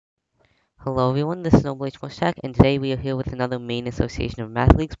Hello everyone, this is Noble H. Mushak, and today we are here with another main Association of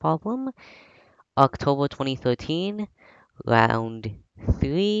Math Leagues problem, October 2013, round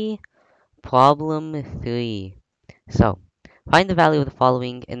 3, problem 3. So, find the value of the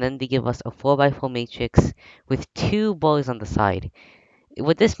following, and then they give us a 4x4 matrix with 2 bars on the side.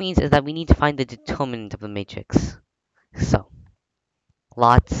 What this means is that we need to find the determinant of the matrix. So,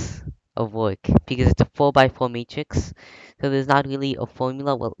 lots of work, because it's a 4x4 matrix, so there's not really a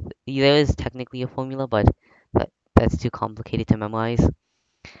formula. Well, there is technically a formula, but that's too complicated to memorize.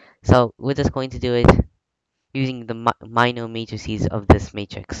 So we're just going to do it using the minor matrices of this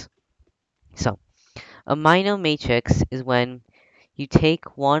matrix. So a minor matrix is when you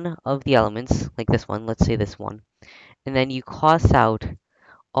take one of the elements, like this one, let's say this one, and then you cross out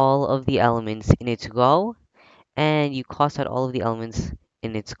all of the elements in its row, and you cross out all of the elements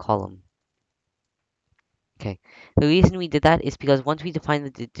in its column. Okay, the reason we did that is because once we define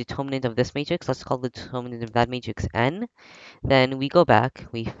the determinant of this matrix, let's call the determinant of that matrix n, then we go back,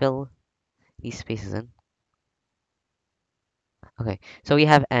 we fill these spaces in. Okay, so we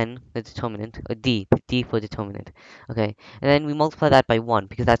have n, the determinant, or d for determinant. Okay, and then we multiply that by 1,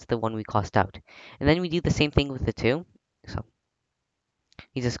 because that's the one we crossed out. And then we do the same thing with the 2. So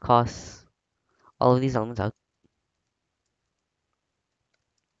we just cross all of these elements out.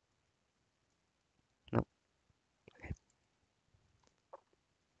 No.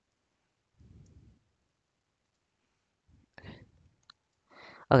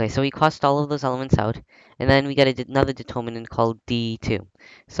 Okay, so we crossed all of those elements out, and then we get another determinant called d2.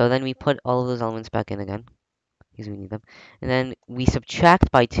 So then we put all of those elements back in again, because we need them. And then we subtract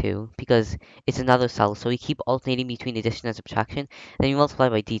by 2, because it's another cell, so we keep alternating between addition and subtraction. Then we multiply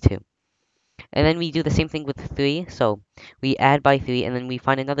by d2. And then we do the same thing with 3. So we add by 3, and then we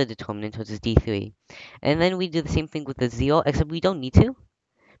find another determinant, which is d3. And then we do the same thing with the 0, except we don't need to,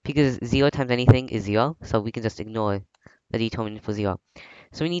 because 0 times anything is 0. So we can just ignore the determinant for 0.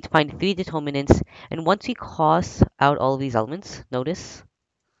 So we need to find 3 determinants. And once we cross out all of these elements, notice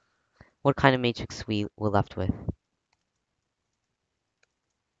what kind of matrix we were left with.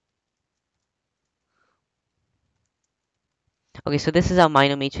 Okay, so this is our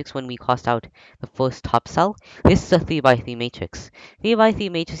minor matrix when we crossed out the first top cell. This is a 3 by 3 matrix. 3 by 3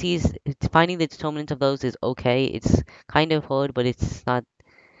 matrices, finding the determinant of those is okay. It's kind of hard, but it's not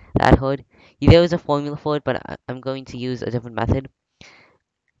that hard. There is a formula for it, but I'm going to use a different method.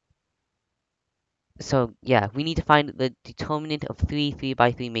 So yeah, we need to find the determinant of 3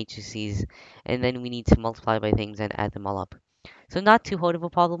 by 3 matrices, and then we need to multiply by things and add them all up. So not too hard of a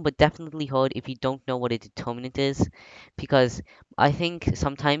problem, but definitely hard if you don't know what a determinant is, because I think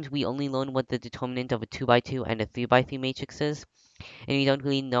sometimes we only learn what the determinant of a 2 by 2 and a 3 by 3 matrix is, and we don't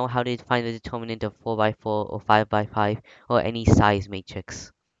really know how to find the determinant of 4 by 4 or 5 by 5 or any size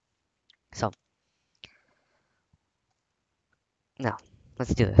matrix. So now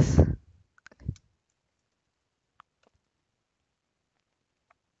let's do this.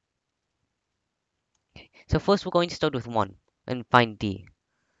 Okay. So first we're going to start with 1 and find d.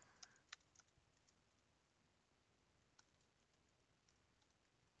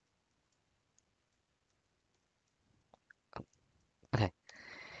 Okay.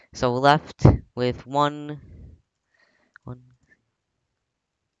 So we're left with 1, 1,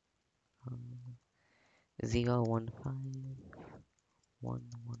 0, 1, 5, 1,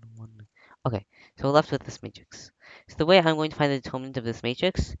 1, 1. Okay, so we're left with this matrix. So the way I'm going to find the determinant of this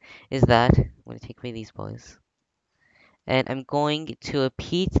matrix is that I'm going to take away these boys, and I'm going to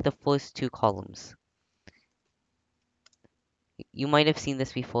repeat the first 2 columns. You might have seen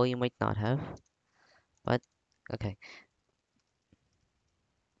this before, you might not have, but okay.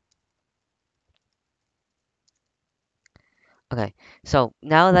 Okay, so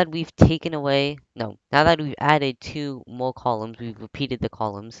now that we've taken away, no, now that we've added 2 more columns, we've repeated the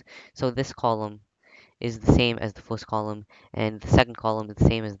columns. So this column is the same as the first column, and the second column is the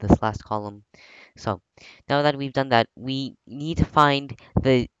same as this last column. So now that we've done that, we need to find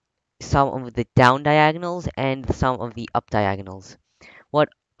the sum of the down diagonals and the sum of the up diagonals. What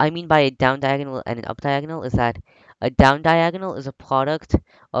I mean by a down diagonal and an up diagonal is that a down diagonal is a product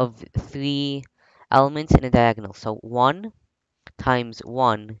of 3 elements in a diagonal. So 1 times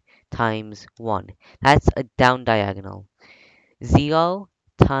 1 times 1. That's a down diagonal. 0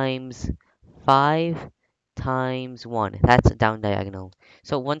 times 5 times 1. That's a down diagonal.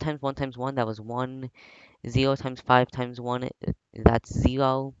 So 1 times 1 times 1, that was 1. 0 times 5 times 1, that's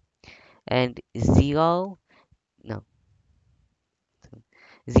 0. And 0, no,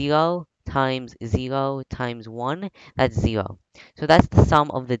 0 times 0 times 1, that's 0. So that's the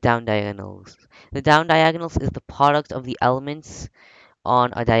sum of the down diagonals. The down diagonals is the product of the elements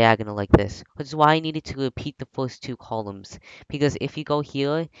on a diagonal like this, which is why I needed to repeat the first two columns. Because if you go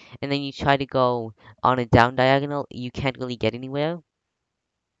here and then you try to go on a down diagonal, you can't really get anywhere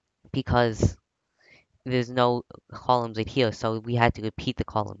because there's no columns right here, so we had to repeat the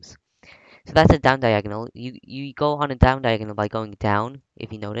columns. So that's a down diagonal. You go on a down diagonal by going down,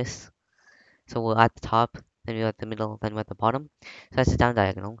 if you notice. So we're at the top, then we're at the middle, then we're at the bottom. So that's a down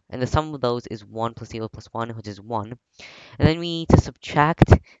diagonal. And the sum of those is 1 plus 0 plus 1, which is 1. And then we need to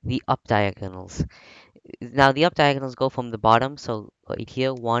subtract the up diagonals. Now the up diagonals go from the bottom, so right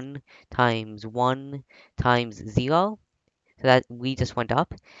here, 1 times 0. So that we just went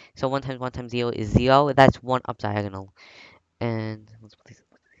up. So 1 times 0 is 0. That's one up diagonal. And let's put these.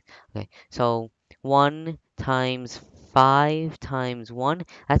 Okay, so 1 times 5 times 1,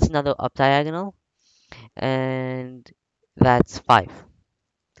 that's another up diagonal, and that's 5.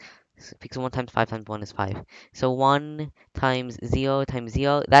 So, because 1 times 5 times 1 is 5. So 1 times 0,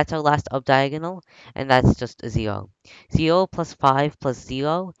 that's our last up diagonal, and that's just a 0. 0 plus 5 plus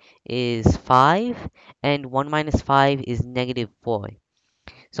 0 is 5, and 1 minus 5 is negative 4.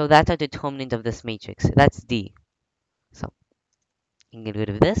 So that's our determinant of this matrix. That's D. So you can get rid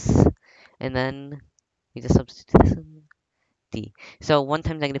of this, and then we just substitute this in D. So 1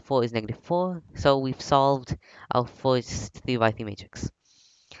 times negative 4 is negative 4. So we've solved our first 3 by 3 matrix.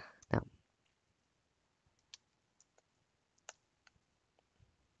 Now,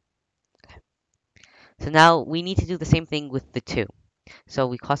 so now we need to do the same thing with the 2. So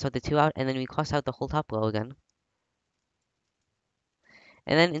we cross out the 2 out, and then we cross out the whole top row again.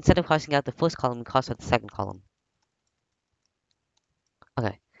 And then instead of crossing out the first column, we cross out the second column.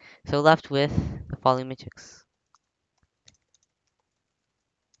 Okay, so left with the following matrix.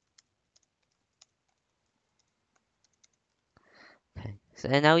 Okay, so,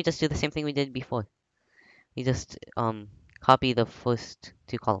 and now we just do the same thing we did before. We just copy the first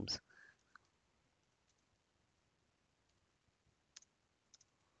 2 columns.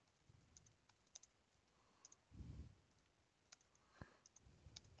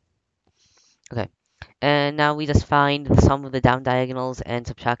 Okay, and now we just find the sum of the down diagonals and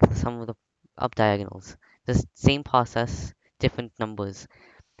subtract the sum of the up diagonals. The same process, different numbers.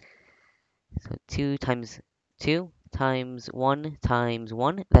 So 2 times 1 times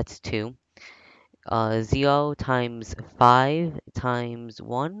 1, that's 2. 0 times 5 times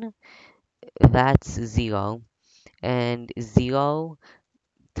 1, that's 0. And 0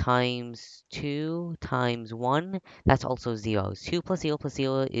 times 2 times 1, that's also 0. 2 plus 0 plus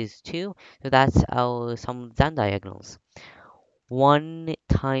 0 is 2, so that's our sum of down diagonals. 1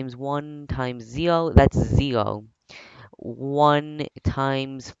 times 0, that's 0. 1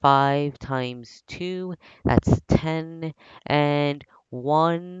 times 5 times 2, that's 10. And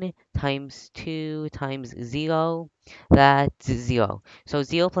 1 times 2 times 0, that's 0. So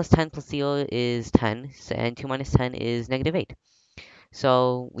 0 plus 10 plus 0 is 10, and 2 minus 10 is negative 8.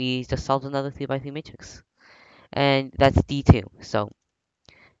 So we just solved another 3 by 3 matrix. And that's D2. So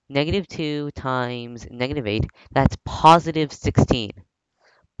negative 2 times negative 8, that's positive 16.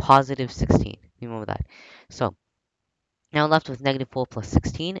 Positive 16. Remember that. So now left with negative 4 plus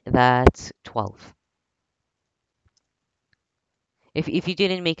 16, that's 12. If you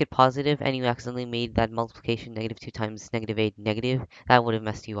didn't make it positive and you accidentally made that multiplication negative 2 times negative 8 negative, that would have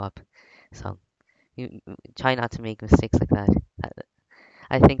messed you up. So you try not to make mistakes like that.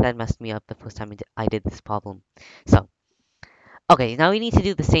 I think that messed me up the first time I did this problem. So, okay, now we need to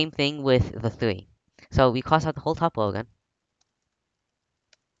do the same thing with the 3. So we cross out the whole top row again.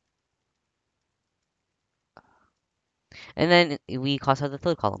 And then we cross out the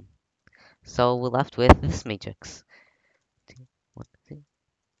third column. So we're left with this matrix. 2, 1, 2,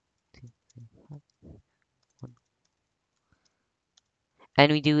 2, 3, 5, 1.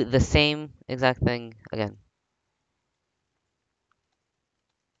 And we do the same exact thing again.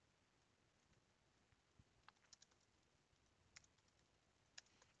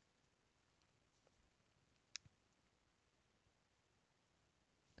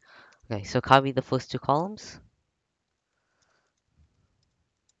 Okay, so copy the first 2 columns.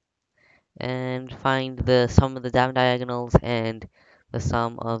 And find the sum of the down diagonals and the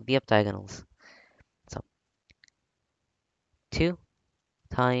sum of the up diagonals. So 2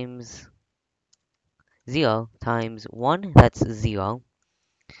 times 0 times 1, that's 0.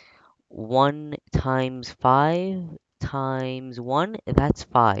 1 times 5 times 1, that's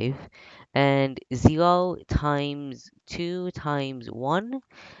 5. And 0 times 2 times 1,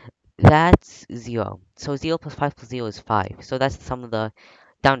 that's 0. So 0 plus 5 plus 0 is 5. So that's the sum of the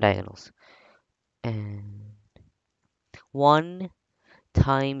down diagonals. And 1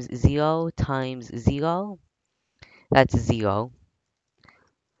 times 0 times 0, that's 0.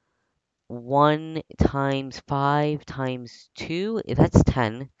 1 times 5 times 2, that's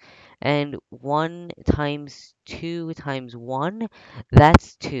 10. And 1 times 2 times 1,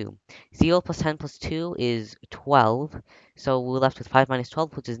 that's 2. 0 plus 10 plus 2 is 12. So we're left with 5 minus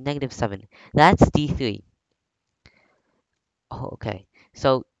 12, which is negative 7. That's D3. Oh, okay.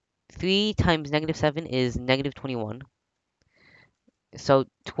 So 3 times negative 7 is negative 21. So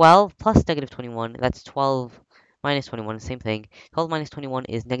 12 plus negative 21, that's 12 minus 21, same thing. 12 minus 21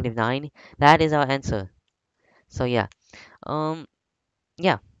 is negative 9. That is our answer. So yeah. Um,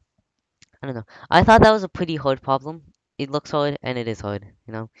 yeah, I don't know. I thought that was a pretty hard problem. It looks hard and it is hard,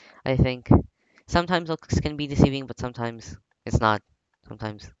 you know? I think sometimes looks can be deceiving, but sometimes it's not.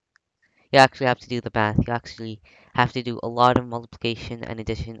 Sometimes you actually have to do the math. You actually have to do a lot of multiplication and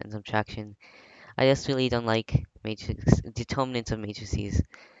addition and subtraction. I just really don't like matrix determinants of matrices.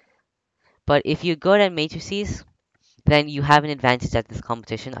 But if you're good at matrices, then you have an advantage at this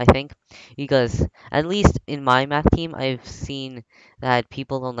competition, I think, because at least in my math team, I've seen that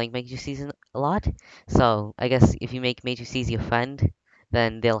people don't like matrices a lot. So I guess if you make matrices your friend,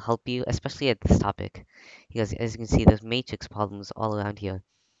 then they'll help you, especially at this topic, because as you can see, there's matrix problems all around here.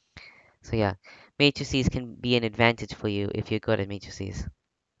 So yeah, matrices can be an advantage for you if you're good at matrices.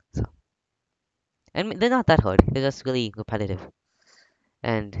 So, and they're not that hard; they're just really repetitive,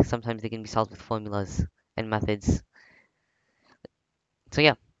 and sometimes they can be solved with formulas and methods. So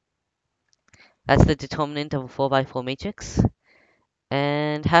yeah. That's the determinant of a 4 by 4 matrix.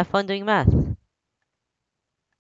 And have fun doing math.